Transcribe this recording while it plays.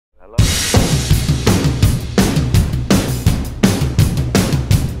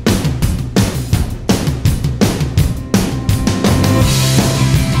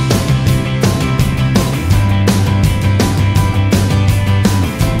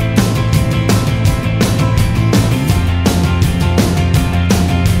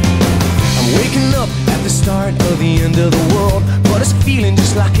Of the end of the world, but it's feeling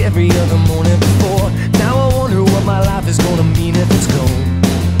just like every other morning before. Now I wonder what my life is gonna mean if it's gone.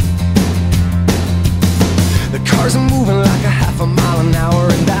 The cars are moving like a half a mile an hour,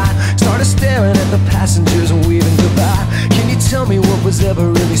 and I started staring at the passengers and waving goodbye. Can you tell me what was ever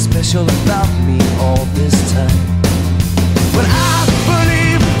really special about me all this time? But I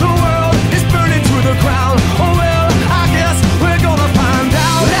believe the world is burning to the ground. Oh well, I guess we're gonna find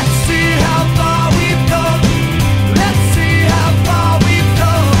out. Let's see how far we've come.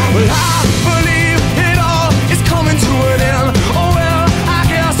 Well, I believe it all is coming to an end. Oh well, I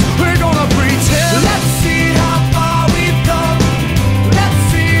guess we're gonna pretend. Let's see how far we've come. Let's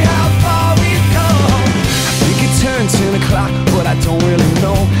see how far we've come. I think it turned 10 o'clock, but I don't really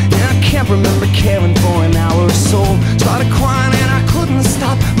know. And I can't remember caring for an hour or so. Started crying and I couldn't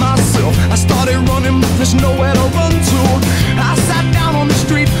stop myself. I started running, but there's nowhere to run to. I sat down on the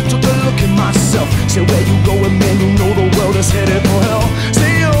street, took a look at myself. Said, where you going, man? You know the world is headed for hell.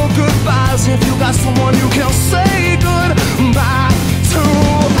 Say your goodbyes if you got someone you can say goodbye to.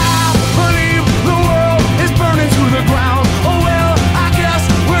 I believe the world is burning to the ground. Oh well, I guess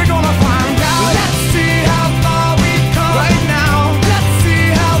we're gonna find out. Let's see how far we've come right now. Let's see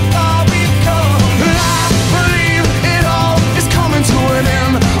how far we've come. I believe it all is coming to an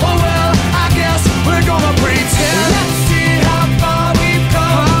end. Oh well, I guess we're gonna pretend. Let's see how far we've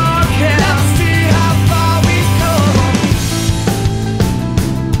come. Okay. Let's see how far we've come.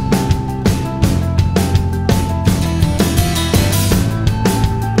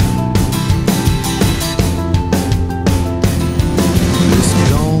 It's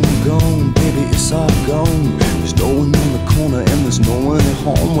gone, baby, it's all gone. There's no one in the corner and there's no one at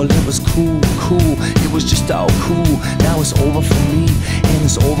home. Well, it was cool, it was just all cool. Now it's over for me and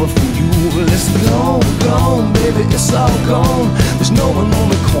it's over for you. Well, it's gone, baby, it's all gone. There's no one on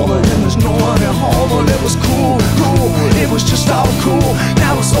the corner and there's no one at home. Well, it was cool, it was just all cool.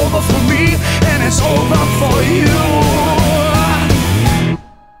 Now it's over for me and it's over for you.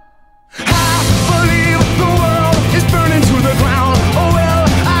 I believe the world is burning to the ground. Oh well,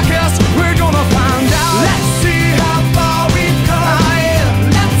 I guess we're gonna find out. Let's see how far we've come.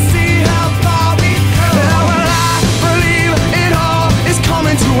 Let's see how far we've come. Yeah, well, I believe it all is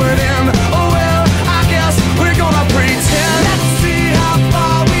coming to an end. Oh well, I guess we're gonna pretend. Let's see how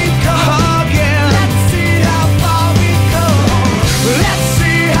far we've come. Again. Let's see how far we've come. Let's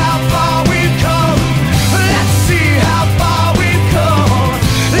see how far we've come. Let's see how far we've come.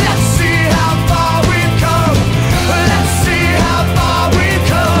 Let's see how far we've come. Let's see how far we've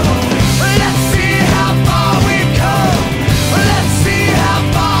come. Let's see how far we've come. Let's see how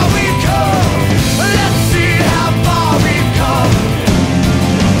far we've come. Let's see how far we've come.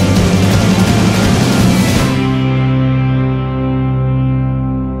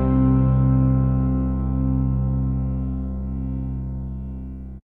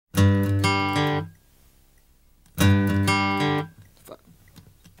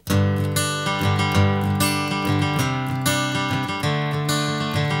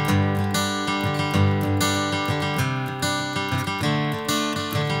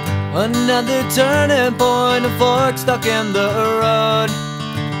 Another turning point, a fork stuck in the road.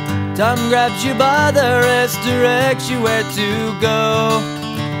 Time grabs you by the wrist, directs you where to go.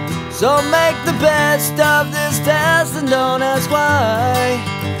 So make the best of this test and don't ask why.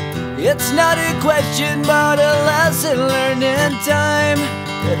 It's not a question but a lesson learned in time.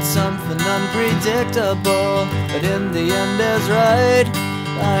 It's something unpredictable, but in the end is right.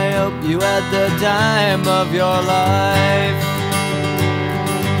 I hope you had the time of your life.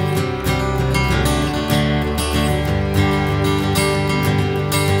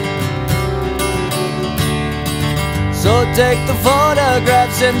 So take the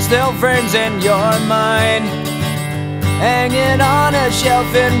photographs and still frames in your mind, hanging on a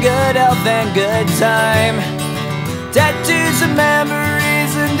shelf in good health and good time. Tattoos of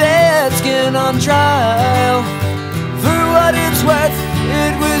memories and dead skin on trial. For what it's worth,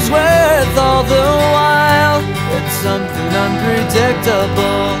 it was worth all the while. It's something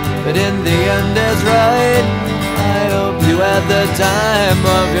unpredictable, but in the end is right. I hope you had the time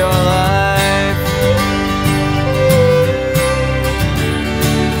of your life.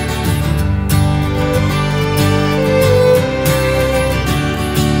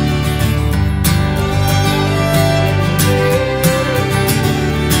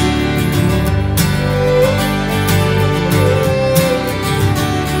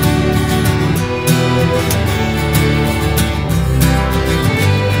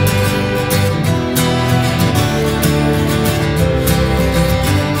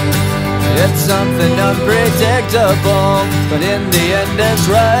 something unpredictable, but in the end it's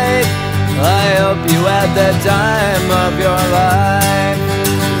right. I hope you had the time of your life.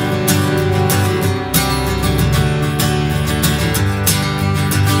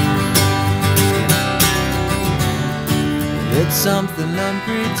 It's something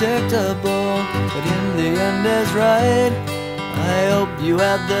unpredictable, but in the end is right. I hope you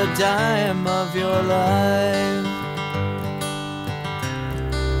had the time of your life.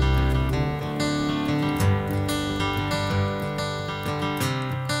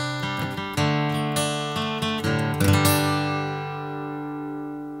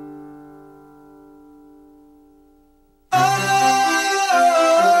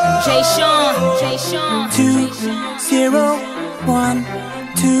 Jay Sean,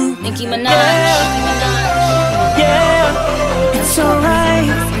 2-0-1-2. Nicki Minaj. Yeah, it's alright.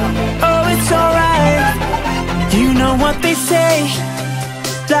 Oh, it's alright. You know what they say,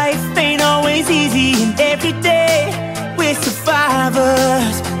 life ain't always easy, and every day we're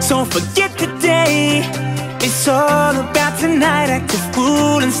survivors. So forget the day, it's all about tonight. Act a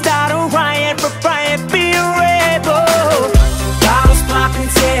fool and start a riot, be a rebel. Bottles popping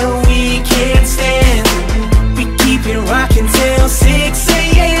till we can't stand. We keep it rocking till 6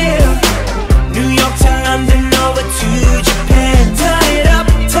 a.m. New York to London, over to Japan. Turn it up,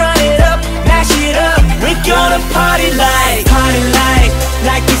 mash it up. We're gonna party like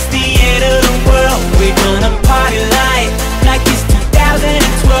it's the end of the world. We're gonna party like it's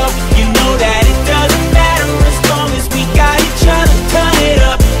 2012. You know that it doesn't matter as long as we got each other. Turn it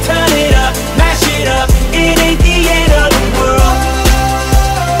up, mash it up. It ain't the end of the world.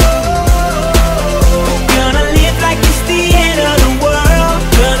 We're gonna live like it's the end of the world.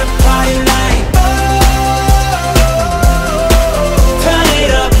 Gonna party like, turn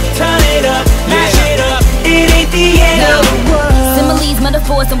it up, mash it up. It ain't the end of the world. Similes,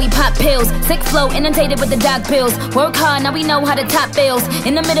 metaphors, and we pop pills. Sick flow, inundated with the dog pills. Work hard, now we know how to top bills.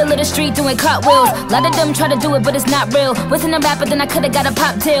 In the middle of the street doing cartwheels. A lot of them try to do it, but it's not real. Wasn't a rapper, then I could've got a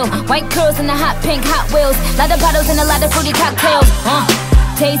pop tail. White curls and the hot pink Hot Wheels. Lot of bottles and a lot of fruity cocktails.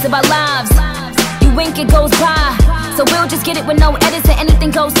 Days of our lives, you wink, it goes by. So we'll just get it with no edits and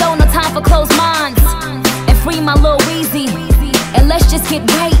anything goes so. No time for closed minds. And free my Lil Weezy, and let's just get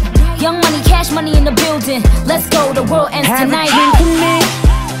right. Young money, cash money in the building. Let's go, the world ends tonight. Have a drink with me,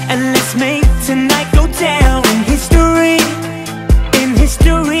 and let's make tonight go down in history. In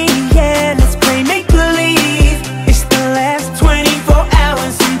history, yeah, let's play make-believe. It's the last 24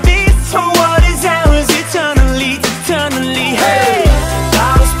 hours, and this whole world is ours eternally. Hey,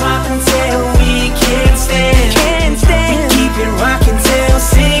 bottles popping till we can't stand. We keep it rocking till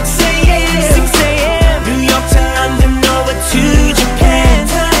 6 a.m. New York to London, over to Japan.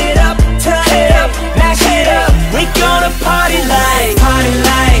 Turn it up, mash it up. We're gonna party like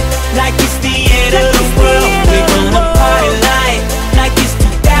it's the end of the world. We're gonna party like it's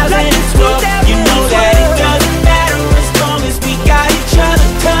 2012. You know that it doesn't matter as long as we got each other.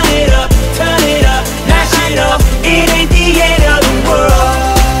 Turn it up, mash it up. It ain't the end of the world.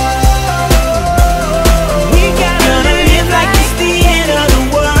 We gonna live like it's the end of the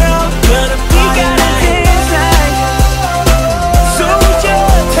world. Gonna party like, so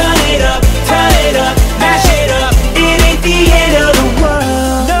just turn it up, mash it up. It ain't the end of the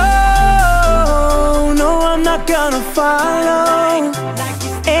world. No, I'm not gonna follow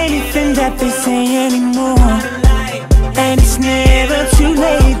anything that they say anymore. And it's never too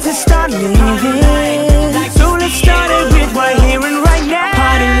late to start living. So let's start it with right here and right now.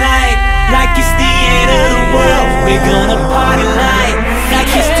 Party like it's the end of the world. We're gonna party like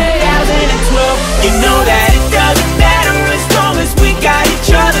it's 2012. You know that it doesn't matter as long as we got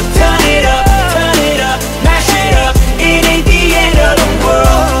each other. Turn it up, mash it up. It ain't the end of the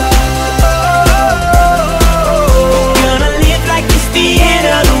world. Gonna live like it's the end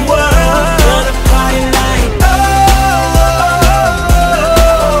of the world. Gonna party like,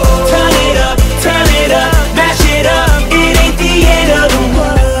 turn it up, mash it up. It ain't the end of the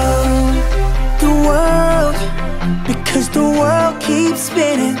world. The world, because the world keeps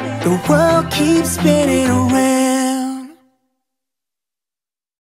spinning. The world keeps spinning